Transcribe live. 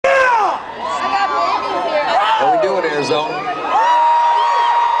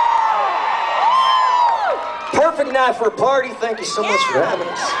night for a party. Thank you so much for having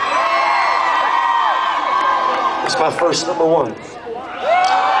us. It's my first number one.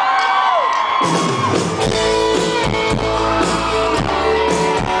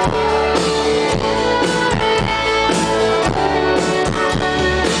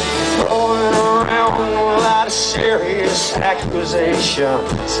 Throwing around a lot of serious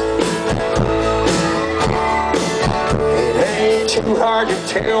accusations. Too hard to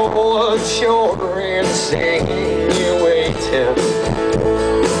tell what's your insinuating.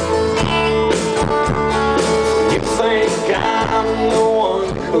 You think I'm the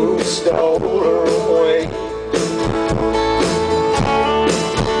one who stole her away.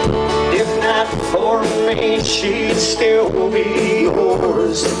 If not for me, she'd still be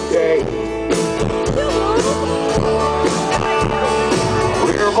yours today.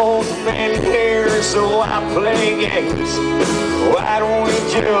 We're both men here, so I play games. Why don't we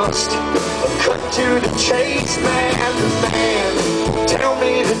just cut to the chase, man to man? Tell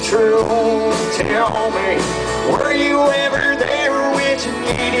me the truth, tell me, were you ever there when you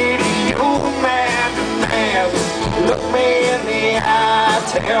needed you, man to man? Look me in the eye,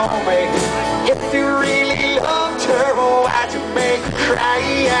 tell me, if you really loved her, why'd you make her cry,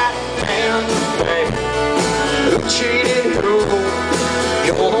 man to man? Who cheated who?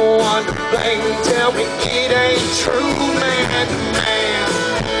 You're the one to blame. Tell me it ain't true, man to man.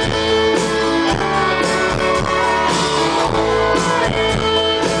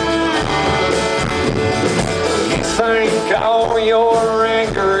 You think all your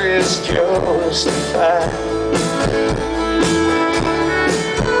anger is justified?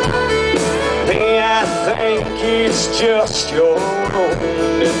 Me, I think it's just your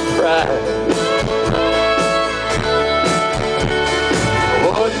wounded pride.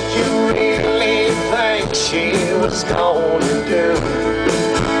 What did you really think she was gonna do?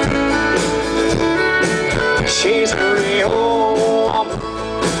 She's a real woman,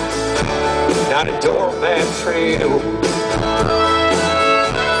 not a doormat for you.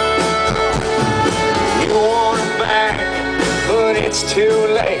 You want her back, but it's too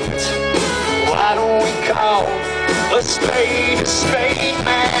late. Why don't we call a spade,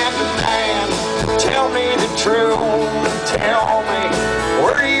 man to man? Tell me the truth, tell me,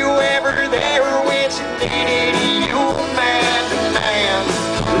 were you ever there when she needed you, man to man?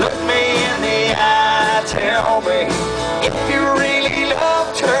 Look me in the eye, tell me, if you really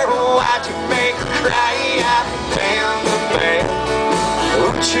loved her, why'd you make her cry, man to man? Who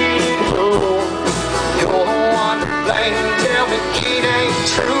cheated who? You're the one to blame. Tell me it ain't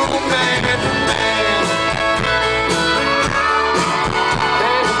true, man to man.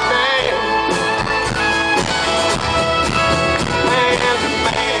 Man to man. Man to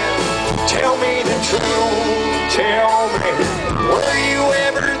man. Tell me the truth, tell me, were you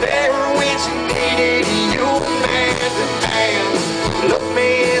ever there when she needed you, man to man? Look me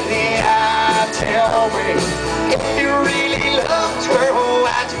in the eye, tell me, if you really loved her,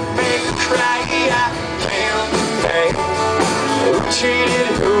 why'd you make her cry, man to man? Who cheated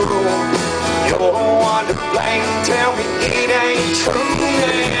who? You're the one to blame. Tell me it ain't true,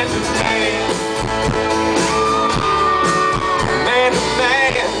 man to man. Man to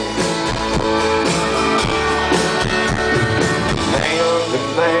man.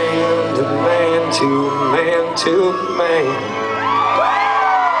 Man to man to man to man.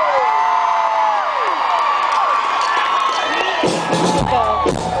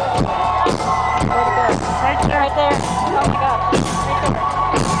 Right there. Right there. Oh my God.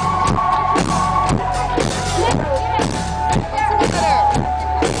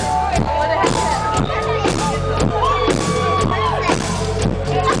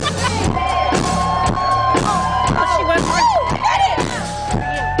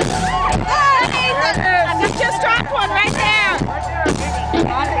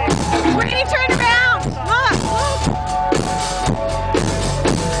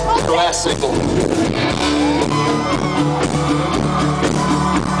 Last single.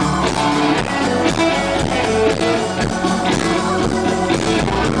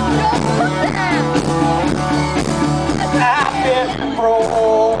 I've been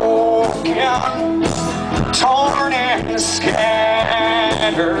broken, torn and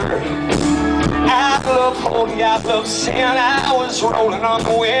scattered. I've loved holy, I've loved sin. I was rolling on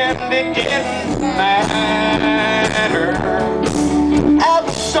the wind, it didn't matter. I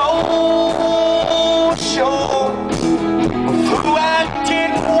was so sure of who I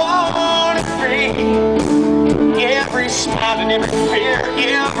didn't want to be. Every smile and every fear,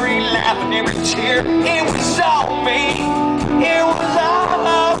 every laugh and every tear, it was all me, it was all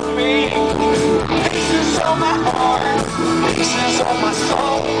of me. Pieces of my heart, pieces of my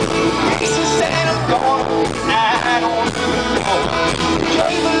soul, pieces that I'm gonna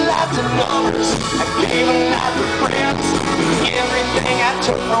lovers, I gave a lot to friends. Everything I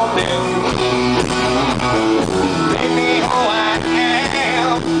took from them made me who I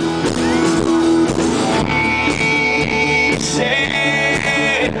am. He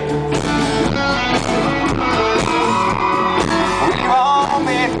said, we've all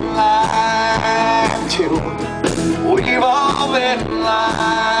been lied to. We've all been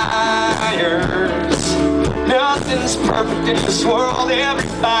liars. Nothing's perfect in this world.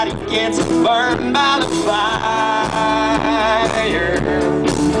 Everybody gets burned by the fire.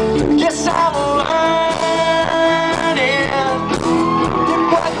 Yes, I'm learning that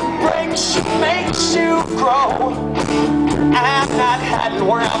what breaks you makes you grow. I'm not hiding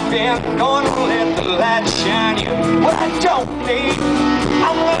where I've been. Gonna let the light shine you what I don't need.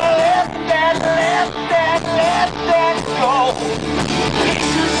 I'm gonna let that go.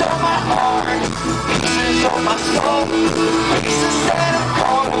 Pieces of my heart, pieces of my soul, pieces that are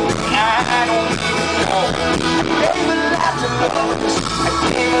gone. I don't even know. I gave a lot to lovers, I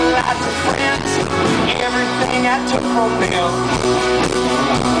gave a lot to friends. Everything I took from them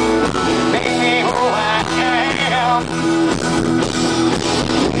made me who I am.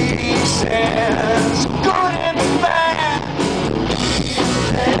 He says, good and bad,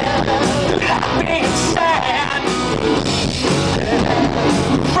 happy and sad,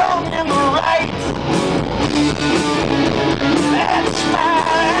 wrong and right. That's my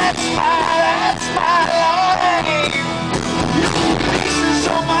life. Pieces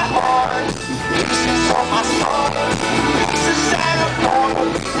of my heart, pieces of my soul, pieces that are born.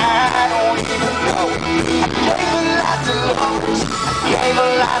 I don't even know. I gave a lot to lovers, I gave a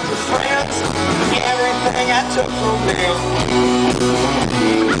lot to friends. Everything I took from